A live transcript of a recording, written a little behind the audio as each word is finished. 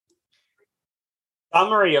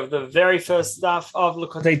Summary of the very first stuff of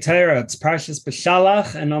Likkutei Torah. It's Parshas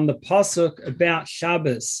Beshalach, and on the pasuk about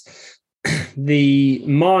Shabbos, the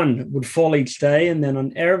mon would fall each day, and then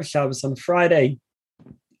on Erev Shabbos, on Friday,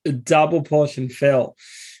 a double portion fell.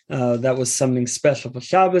 That was something special for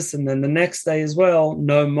Shabbos, and then the next day as well,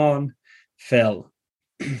 no mon fell.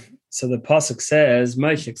 So the pasuk says,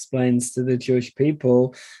 Moshe explains to the Jewish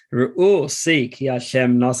people, Ru'u, seek,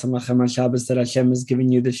 Hashem nasam lachem Shabbos, that Hashem has given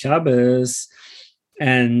you the Shabbos.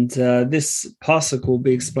 And this pasuk will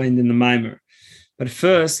be explained in the Maimer. But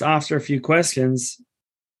first, after a few questions,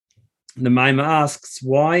 the Maimer asks,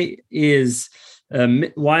 why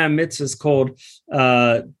are mitzvahs called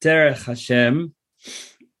Derech Hashem,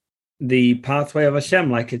 the pathway of Hashem,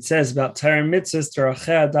 like it says about Torah mitzvahs,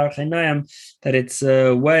 that its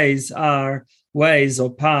ways are ways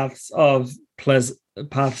or paths of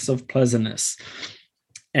pleasantness.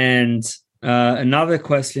 And another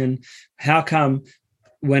question, how come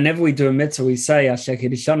whenever we do a mitzvah, we say we say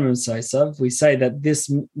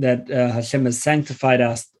that Hashem has sanctified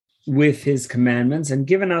us with his commandments and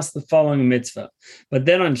given us the following mitzvah. But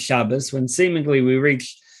then on Shabbos, when seemingly we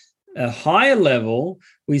reach a higher level,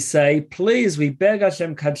 we say, please, we beg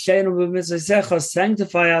Hashem,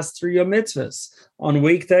 sanctify us through your mitzvahs. On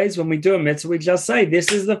weekdays, when we do a mitzvah, we just say,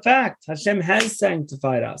 this is the fact. Hashem has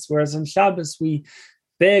sanctified us. Whereas on Shabbos, we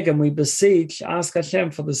beg and we beseech, ask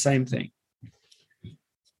Hashem for the same thing.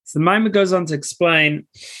 So the Maimer goes on to explain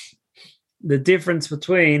the difference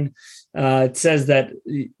between, it says that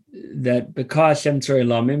B'ka Hashem Tzorei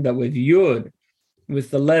Lamim, that with Yud,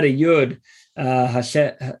 with the letter Yud,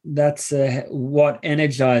 Hashem, that's what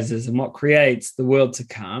energizes and what creates the world to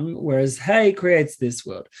come, whereas Hey creates this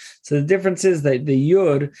world. So the difference is that the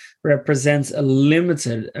Yud represents a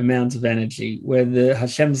limited amount of energy, where the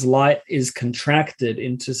Hashem's light is contracted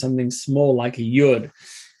into something small like a Yud.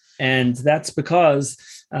 And that's because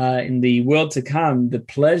in the world to come, the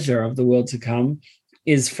pleasure of the world to come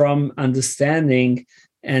is from understanding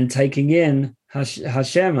and taking in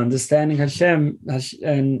Hashem, understanding Hashem,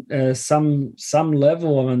 and some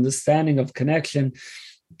level of understanding of connection.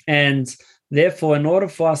 And therefore, in order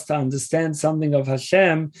for us to understand something of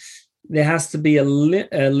Hashem, there has to be a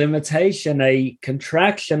limitation, a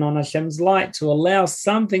contraction on Hashem's light to allow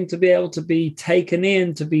something to be able to be taken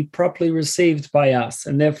in, to be properly received by us.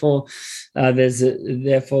 And therefore,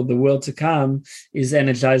 therefore the world to come is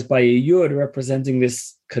energized by a Yud representing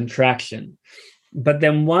this contraction. But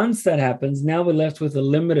then once that happens, now we're left with a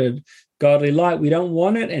limited godly light. We don't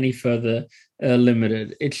want it any further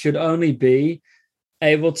limited. It should only be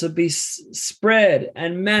able to be spread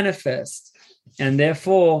and manifest. And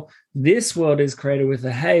therefore, this world is created with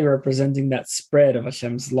a Hey representing that spread of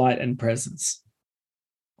Hashem's light and presence.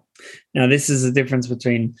 Now, this is the difference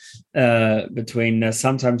between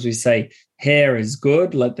sometimes we say hair is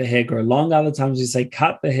good, let the hair grow long. Other times we say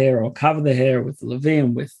cut the hair or cover the hair with the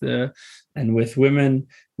Levim, and with women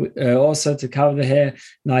also to cover the hair.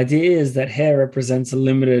 The idea is that hair represents a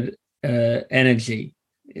limited energy.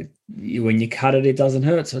 When you cut it, it doesn't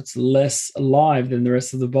hurt, so it's less alive than the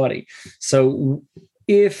rest of the body. So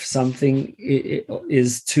if something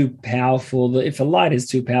is too powerful, if a light is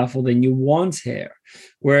too powerful, then you want hair.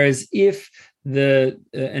 Whereas if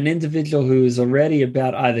an individual who is already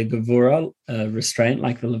about either gevura, restraint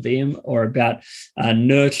like the Levim, or about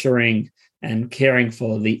nurturing and caring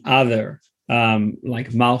for the other,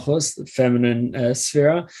 like Malchus, the feminine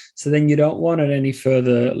sphere, so then you don't want it any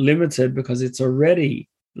further limited because it's already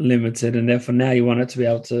limited, and therefore now you want it to be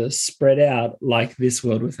able to spread out like this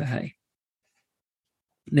world with a Hey.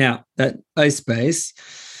 Now, that space,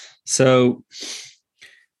 so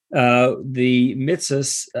the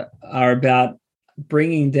mitzvahs are about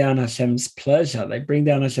bringing down Hashem's pleasure. They bring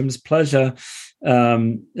down Hashem's pleasure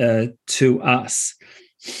to us.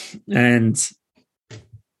 And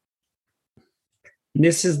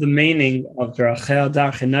this is the meaning of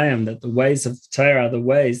that the ways of Torah,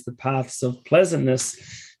 the paths of pleasantness.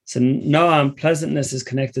 So Noam, pleasantness is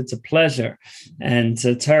connected to pleasure, and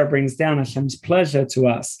Torah brings down Hashem's pleasure to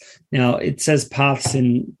us. Now it says paths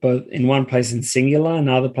in one place in singular and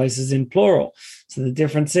other places in plural. So the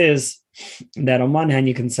difference is that on one hand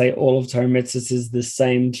you can say all of Torah mitzvahs is the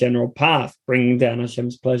same general path, bringing down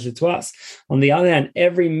Hashem's pleasure to us. On the other hand,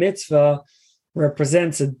 every mitzvah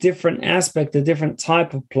represents a different aspect, a different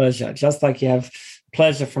type of pleasure. Just like you have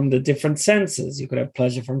pleasure from the different senses. You could have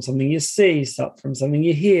pleasure from something you see, from something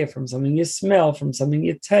you hear, from something you smell, from something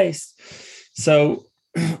you taste. So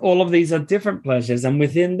all of these are different pleasures, and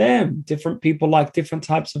within them, different people like different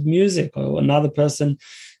types of music, or another person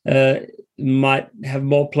might have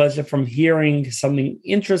more pleasure from hearing something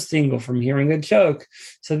interesting or from hearing a joke.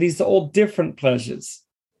 So these are all different pleasures.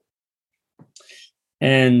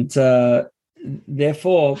 And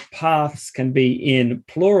therefore, paths can be in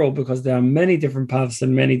plural because there are many different paths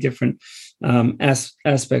and many different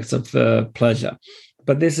aspects of pleasure.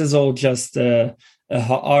 But this is all just a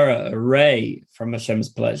ha'ara, a ray from Hashem's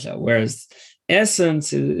pleasure, whereas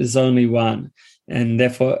essence is only one. And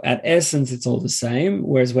therefore, at essence, it's all the same.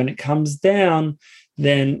 Whereas when it comes down,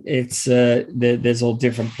 then it's there's all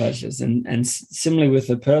different pleasures. And similarly with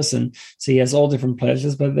a person, so he has all different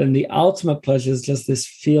pleasures, but then the ultimate pleasure is just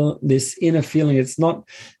this inner feeling. It's not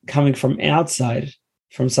coming from outside,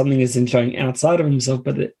 from something he's enjoying outside of himself,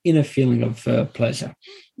 but the inner feeling of pleasure,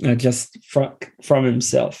 just from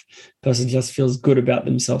himself. The person just feels good about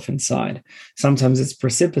themselves inside. Sometimes it's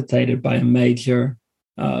precipitated by a major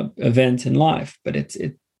event in life, but it's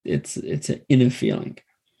an inner feeling.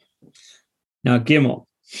 Now, Gimel,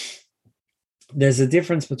 there's a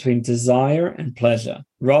difference between desire and pleasure.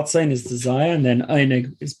 Ratzain is desire, and then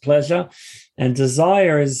Oneg is pleasure. And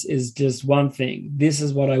desire is just one thing. This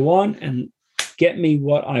is what I want, and get me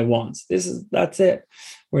what I want. That's it.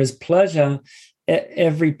 Whereas pleasure,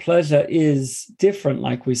 every pleasure is different,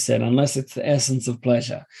 like we said, unless it's the essence of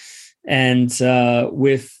pleasure. And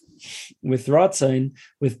with Ratzain,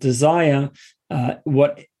 with desire,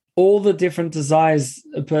 what all the different desires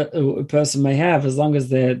a person may have, as long as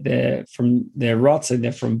they're from their Ratzain,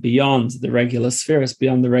 they're from beyond the regular spheres,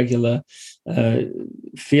 beyond the regular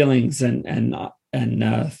feelings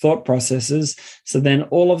and thought processes. So then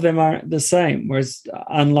all of them are the same. Whereas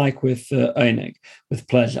unlike with Oneg, with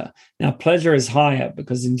pleasure. Now pleasure is higher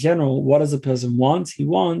because in general, what does a person want? He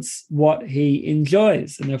wants what he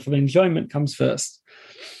enjoys, and therefore the enjoyment comes first.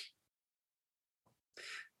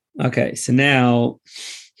 Okay, so now,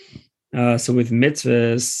 so with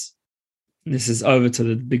mitzvahs, this is over to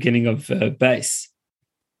the beginning of base.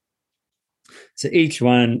 So each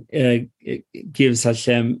one it gives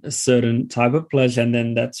Hashem a certain type of pleasure, and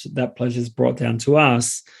then that pleasure is brought down to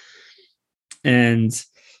us, and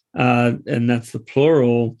that's the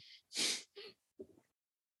plural.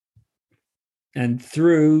 And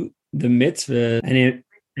through the mitzvah, and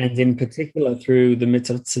in particular through the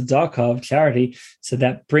mitzvah tzedakah, of charity, so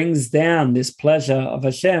that brings down this pleasure of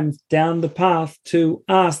Hashem down the path to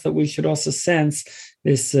us, that we should also sense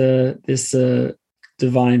this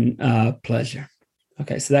divine pleasure.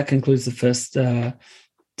 Okay, so that concludes the first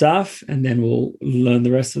daf, and then we'll learn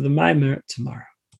the rest of the Maimer tomorrow.